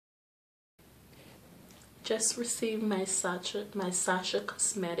just received my Sacha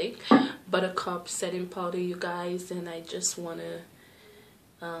Cosmetic Buttercup Setting Powder, you guys, and I just want to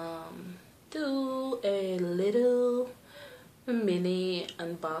do a little mini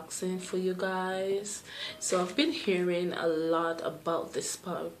unboxing for you guys. So I've been hearing a lot about this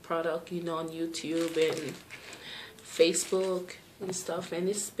product, you know, on YouTube and Facebook and stuff, and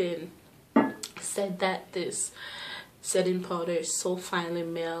it's been said that this setting powder is so finely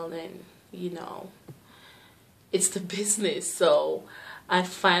milled, and you know, it's the business. So I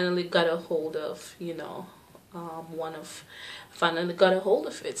finally got a hold of, you know, finally got a hold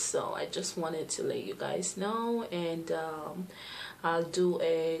of it. So I just wanted to let you guys know, and I'll do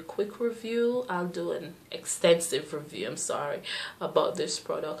a quick review. I'll do an extensive review, I'm sorry, about this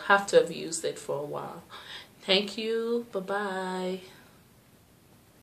product. Have to have used it for a while. Thank you. Bye bye.